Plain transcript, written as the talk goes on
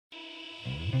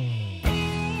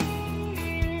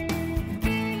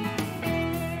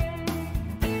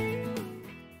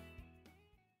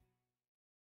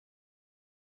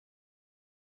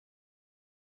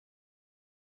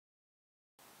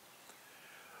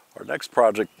Our next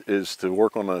project is to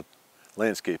work on the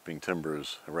landscaping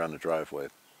timbers around the driveway.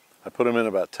 I put them in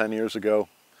about 10 years ago.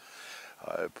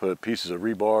 I put pieces of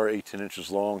rebar 18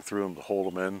 inches long through them to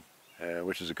hold them in,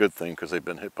 which is a good thing because they've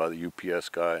been hit by the UPS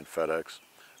guy and FedEx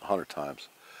 100 times.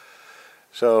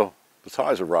 So the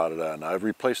ties are rotted out, and I've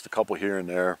replaced a couple here and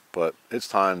there, but it's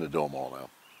time to do them all now.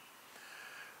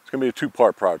 It's going to be a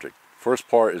two-part project. First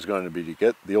part is going to be to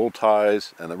get the old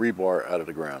ties and the rebar out of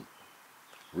the ground.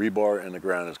 Rebar in the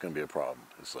ground is going to be a problem.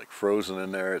 It's like frozen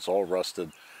in there, it's all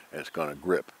rusted, and it's going to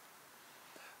grip.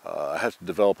 I have to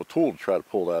develop a tool to try to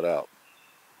pull that out.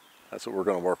 That's what we're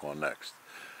going to work on next.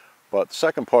 But the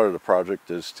second part of the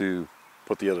project is to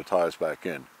put the other ties back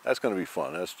in. That's going to be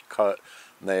fun. That's to cut,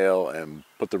 nail, and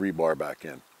put the rebar back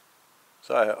in.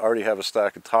 So I already have a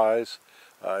stack of ties.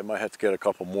 I might have to get a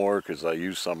couple more because I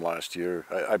used some last year.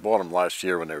 I bought them last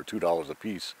year when they were $2 a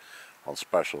piece on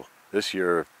special. This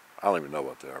year, I don't even know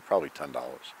what they are, probably $10.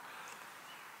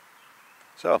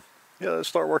 So, yeah, let's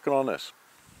start working on this.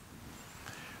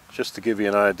 Just to give you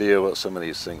an idea what some of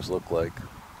these things look like.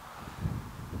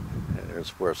 And there's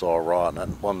where it's all raw, and that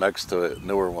one next to it,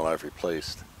 newer one I've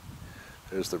replaced.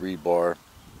 There's the rebar.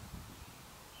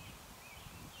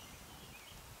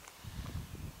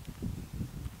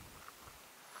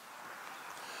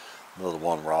 Another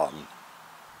one rotten.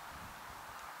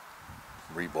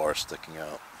 Rebar sticking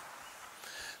out.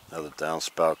 Another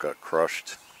downspout got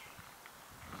crushed.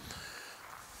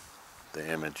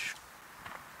 Damage.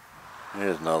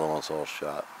 Here's another one's all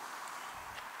shot.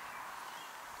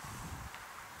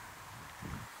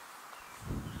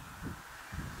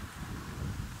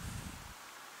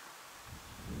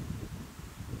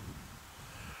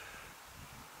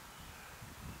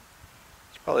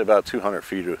 Probably about 200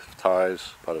 feet of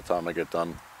ties by the time I get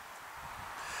done.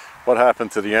 What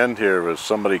happened to the end here was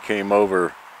somebody came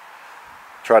over,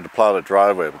 tried to plow the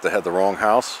driveway, but they had the wrong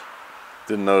house.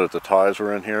 Didn't know that the ties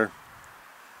were in here,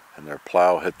 and their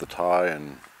plow hit the tie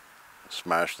and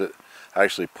smashed it. I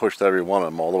actually pushed every one of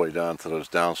them all the way down to those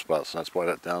downspouts, and that's why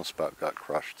that downspout got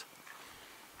crushed.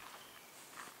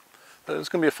 But it's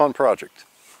going to be a fun project.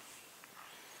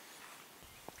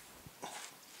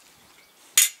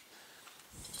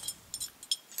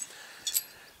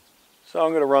 So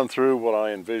I'm going to run through what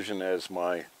I envision as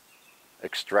my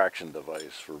extraction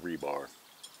device for rebar.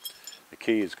 The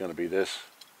key is going to be this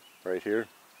right here.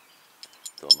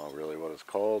 Don't know really what it's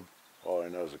called. All I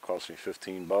know is it cost me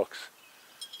 15 bucks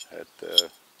at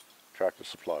Tractor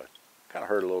Supply. Kind of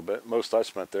hurt a little bit. Most I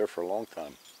spent there for a long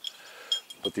time.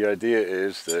 But the idea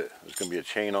is that there's going to be a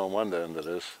chain on one end of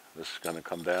this. This is going to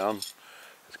come down.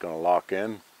 It's going to lock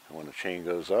in. And when the chain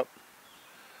goes up,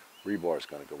 rebar is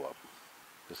going to go up.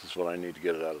 This is what I need to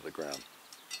get it out of the ground.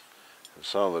 And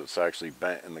some of it's actually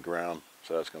bent in the ground,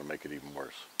 so that's going to make it even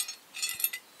worse.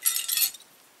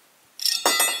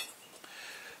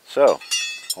 So,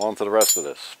 on to the rest of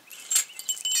this.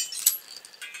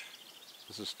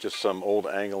 This is just some old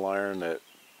angle iron that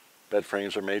bed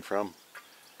frames are made from.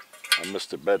 I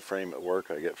missed a bed frame at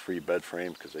work. I get free bed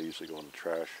frames because they usually go in the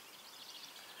trash.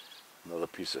 Another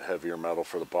piece of heavier metal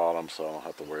for the bottom, so I don't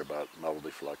have to worry about metal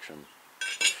deflection.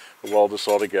 We'll weld this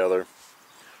all together.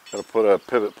 I'm going to put a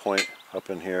pivot point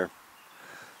up in here.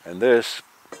 And this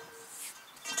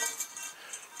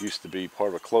used to be part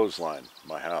of a clothesline in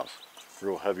my house.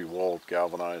 Real heavy walled,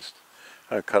 galvanized.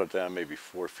 I'm going to cut it down maybe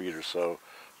 4 feet or so.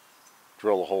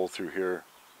 Drill a hole through here,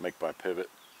 make my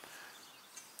pivot.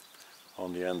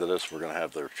 On the end of this, we're going to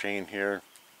have their chain here.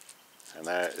 And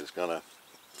that is going to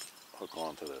hook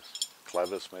onto this.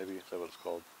 Clevis, maybe? Is that what it's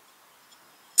called?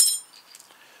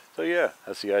 So yeah,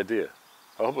 that's the idea.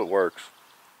 I hope it works.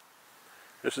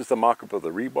 This is the mock-up of the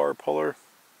rebar puller.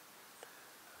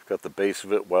 I've got the base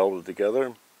of it welded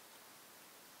together.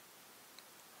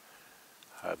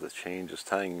 I have the chain just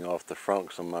hanging off the front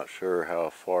because I'm not sure how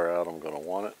far out I'm going to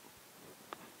want it.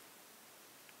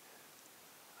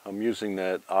 I'm using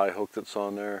that eye hook that's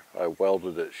on there. I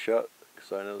welded it shut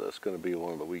because I know that's going to be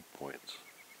one of the weak points.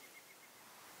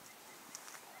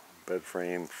 Bed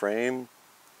frame.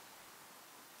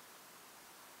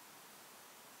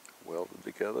 Welded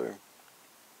together.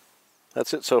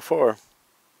 That's it so far.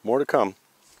 More to come.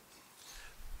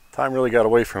 Time really got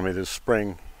away from me this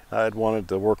spring. I had wanted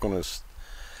to work on this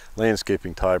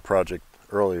landscaping tie project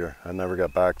earlier. I never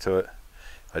got back to it.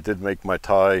 I did make my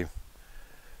tie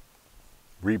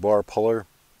rebar puller.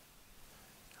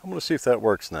 I'm going to see if that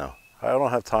works now. I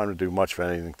don't have time to do much of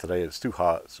anything today. It's too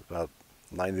hot. It's about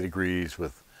 90 degrees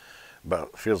with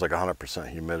about, feels like 100%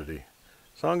 humidity.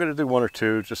 So I'm going to do 1 or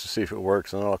 2 just to see if it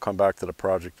works, and then I'll come back to the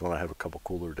project when I have a couple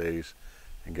cooler days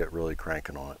and get really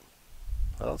cranking on it.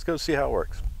 Let's go see how it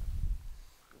works.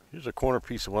 Here's a corner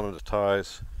piece of one of the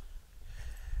ties.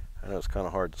 I know it's kind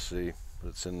of hard to see, but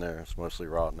it's in there. It's mostly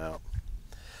rotting out.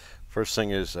 First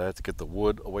thing is I have to get the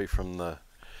wood away from the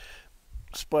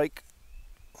spike.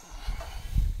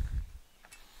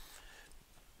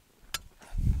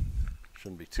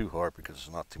 Shouldn't be too hard because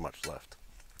there's not too much left.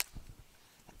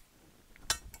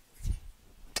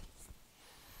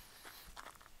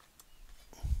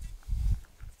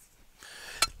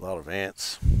 A lot of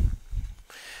ants.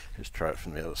 Just try it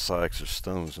from the other side because there's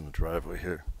stones in the driveway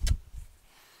here.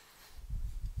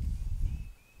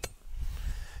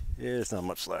 Yeah, there's not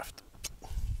much left.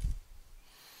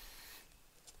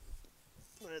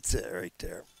 That's it right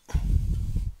there.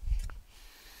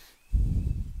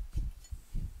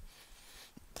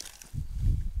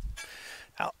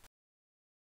 Out.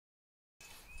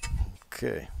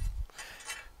 Okay.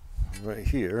 Right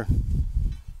here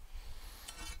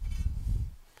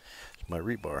is my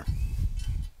rebar.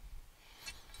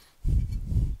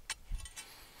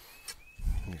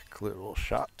 A clear little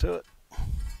shot to it.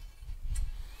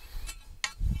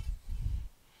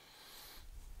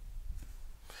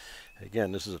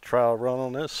 Again, this is a trial run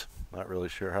on this. Not really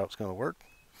sure how it's going to work.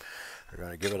 We're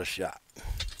going to give it a shot.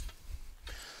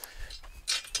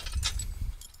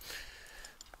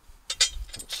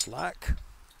 Slack.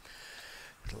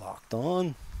 Locked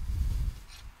on.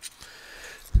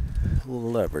 A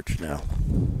little leverage now.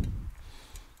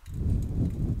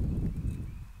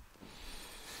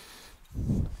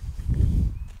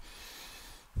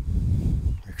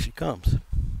 Here she comes.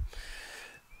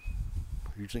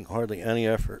 Using hardly any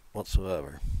effort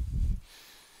whatsoever.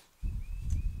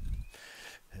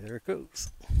 There it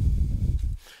goes.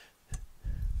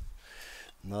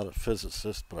 Not a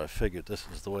physicist, but I figured this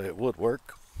is the way it would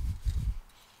work.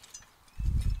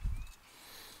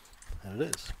 And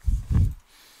it is.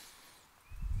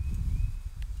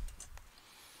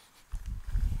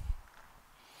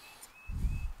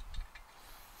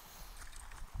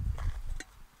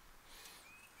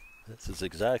 This is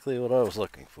exactly what I was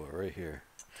looking for right here.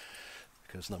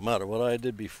 Because no matter what I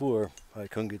did before, I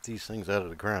couldn't get these things out of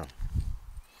the ground.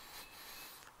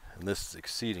 And this is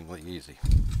exceedingly easy.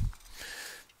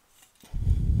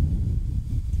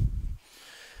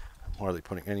 I'm hardly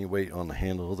putting any weight on the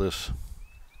handle of this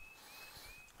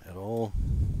at all.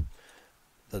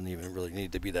 Doesn't even really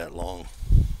need to be that long.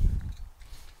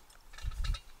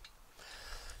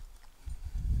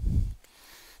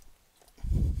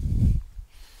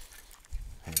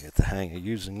 I get the hang of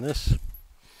using this.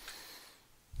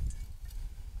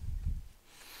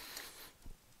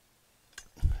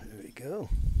 There we go.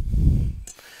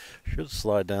 Should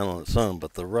slide down on its own,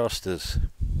 but the rust has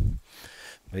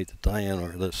made the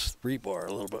diameter of this rebar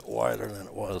a little bit wider than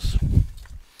it was.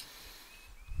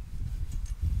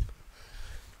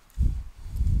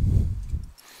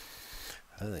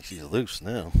 I think she's loose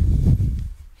now.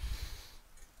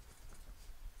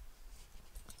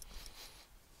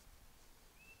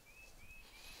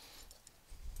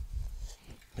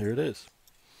 Here it is.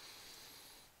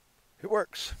 It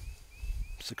works.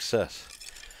 Success.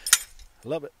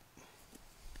 Love it.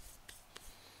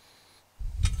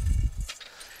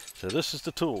 So this is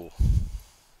the tool.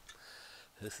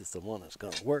 This is the one that's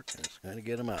going to work and it's going to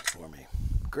get them out for me.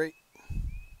 Great.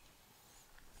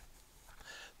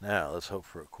 Now let's hope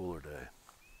for a cooler day.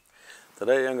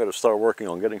 Today I'm going to start working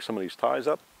on getting some of these ties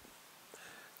up.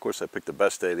 Of course I picked the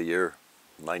best day of the year,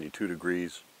 92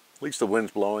 degrees. At least the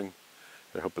wind's blowing.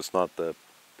 I hope it's not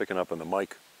picking up in the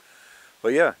mic.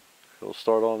 But yeah, we'll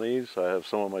start on these. I have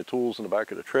some of my tools in the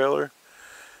back of the trailer,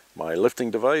 my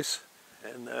lifting device,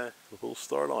 and we'll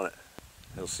start on it.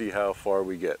 We'll see how far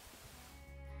we get.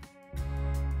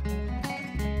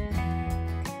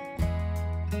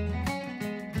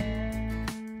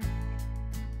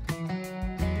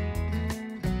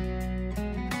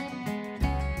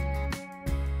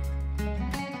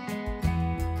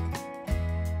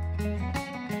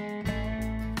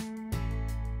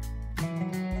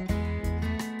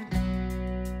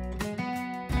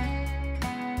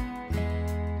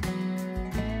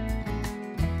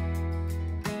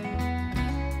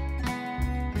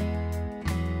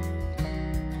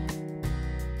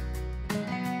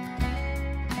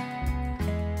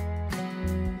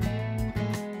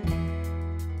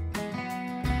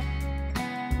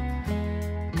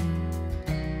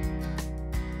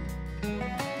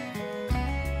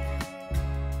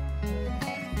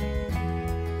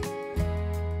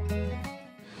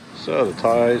 So the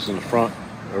ties in the front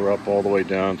are up all the way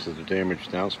down to the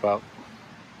damaged downspout.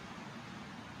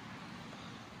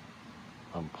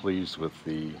 I'm pleased with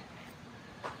the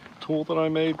tool that I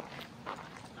made.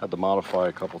 Had to modify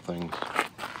a couple things.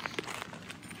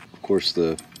 Of course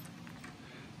the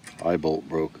eye bolt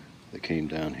broke that came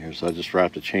down here, so I just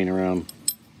wrapped a chain around.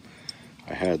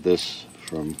 I had this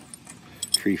from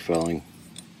tree felling.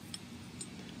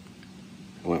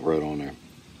 It went right on there.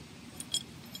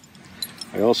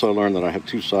 I also learned that I have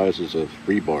two sizes of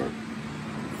rebar.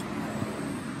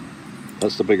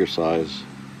 That's the bigger size.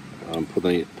 I'm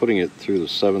putting it through the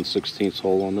 7/16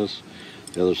 hole on this.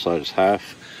 The other side is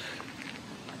half.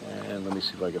 And let me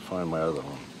see if I can find my other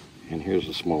one. And here's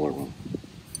the smaller one.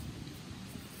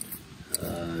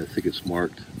 I think it's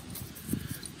marked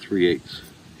 3/8.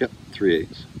 Yep,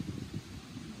 3/8.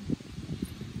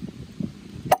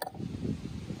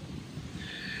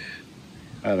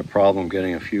 I had a problem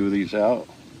getting a few of these out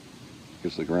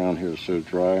because the ground here is so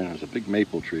dry, and there's a big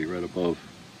maple tree right above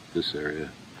this area.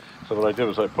 So what I did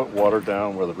was I put water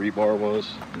down where the rebar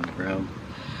was in the ground.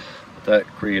 But that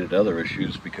created other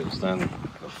issues because then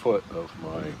the foot of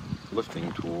my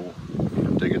lifting tool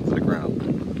would dig into the ground.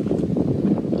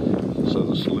 So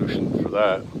the solution for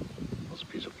that was a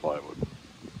piece of plywood.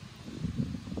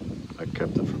 I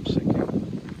kept it from sinking.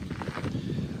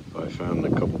 I found a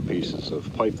couple pieces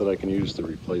of pipe that I can use to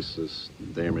replace this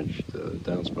damaged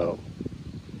downspout.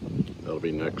 That'll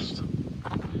be next.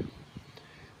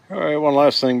 Alright, one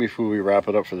last thing before we wrap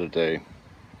it up for the day.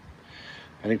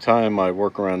 Anytime I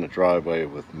work around the driveway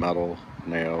with metal,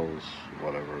 nails,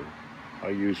 whatever, I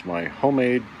use my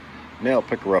homemade nail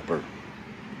picker-upper.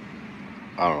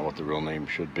 I don't know what the real name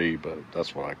should be, but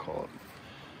that's what I call it.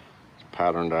 It's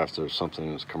patterned after something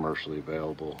that's commercially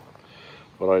available.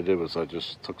 What I did was I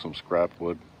just took some scrap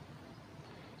wood,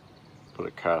 put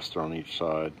a caster on each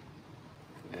side,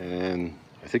 and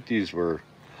I think these were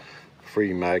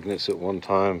free magnets at one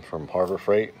time from Harbor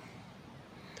Freight.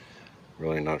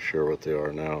 Really not sure what they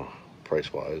are now,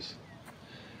 price-wise.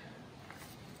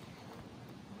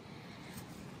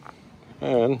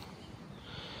 And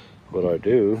what I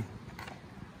do,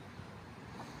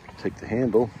 take the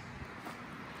handle,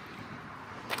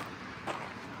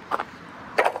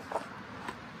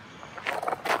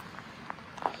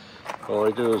 all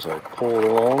I do is I pull it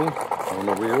along on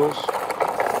the wheels,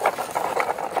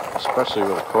 especially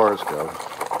where the cars go.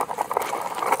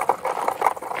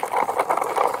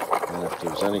 And if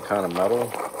there's any kind of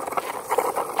metal,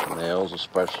 nails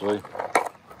especially,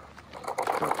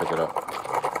 I'm going to pick it up.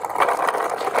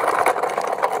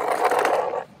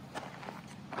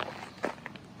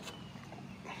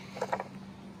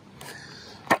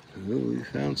 Ooh, we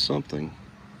found something.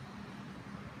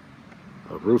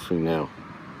 A roofing nail.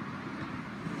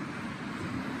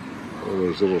 All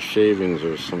those little shavings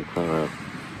are some kind of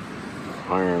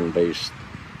iron-based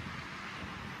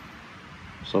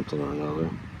something or another.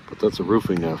 But that's a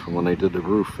roofing nail from when they did the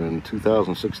roof in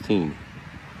 2016.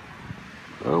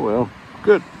 Oh well,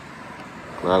 good.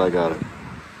 Glad I got it.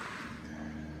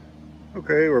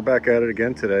 Okay, we're back at it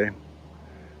again today.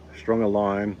 Strung a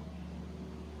line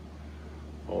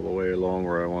all the way along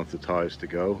where I want the ties to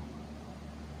go.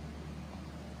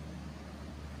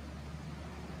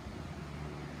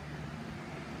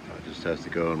 I just have to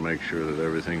go and make sure that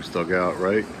everything's dug out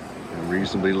right and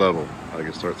reasonably level. I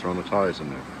can start throwing the ties in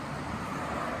there.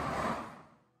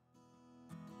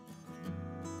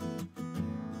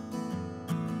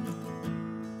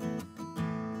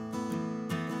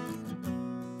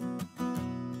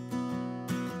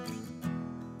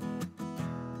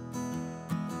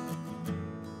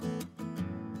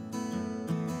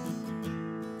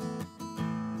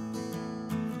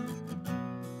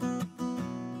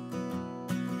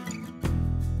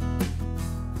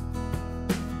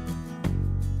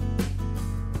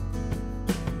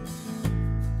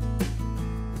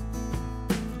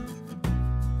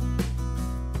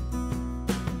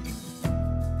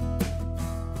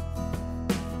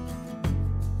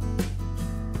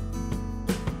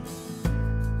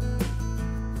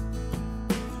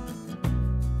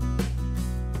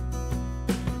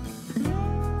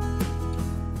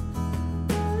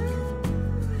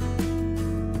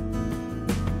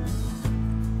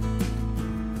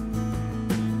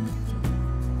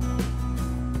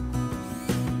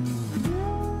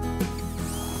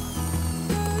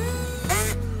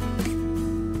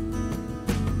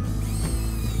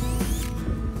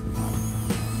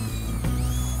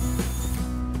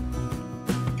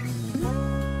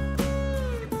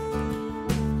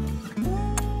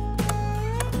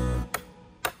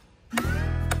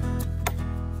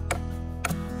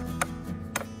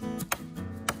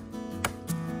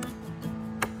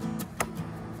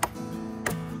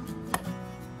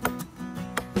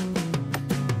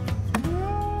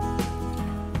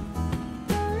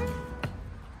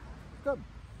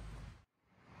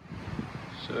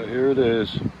 So here it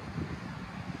is.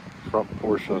 Front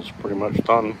portion is pretty much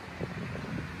done.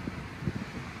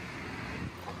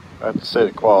 I have to say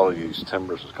the quality of these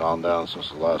timbers has gone down since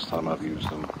the last time I've used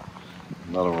them.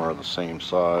 None of them are the same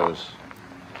size.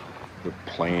 They're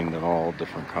planed and all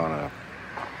different kind of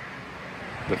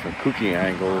different kooky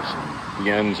angles, and the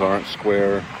ends aren't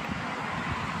square.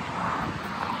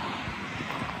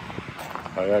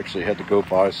 I actually had to go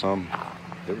buy some.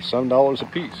 They were $7 a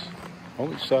piece,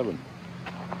 only 7.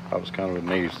 I was kind of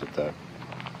amazed at that.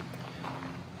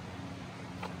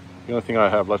 The only thing I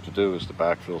have left to do is to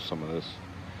backfill some of this.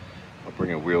 I'll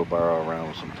bring a wheelbarrow around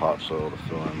with some topsoil to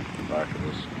fill in the back of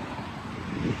this.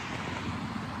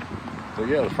 So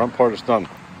yeah, the front part is done.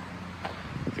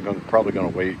 I think I'm probably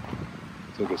going to wait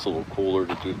until it gets a little cooler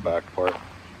to do the back part.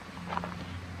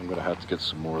 I'm going to have to get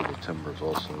some more of the timbers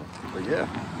also. But yeah.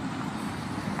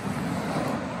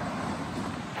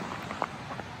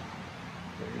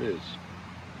 There it is.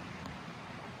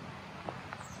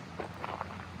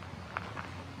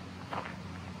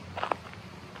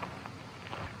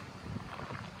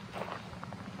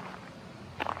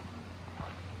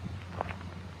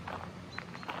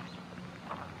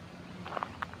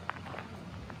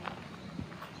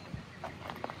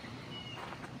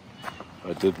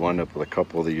 I did wind up with a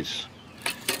couple of these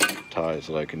ties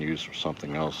that I can use for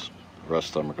something else. The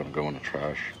rest of them are going to go in the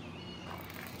trash.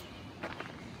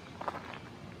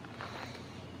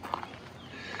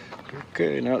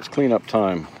 Okay, now it's cleanup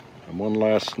time. And one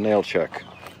last nail check.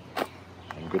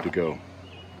 I'm good to go.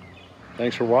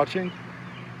 Thanks for watching.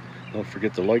 Don't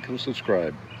forget to like and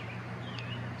subscribe.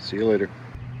 See you later.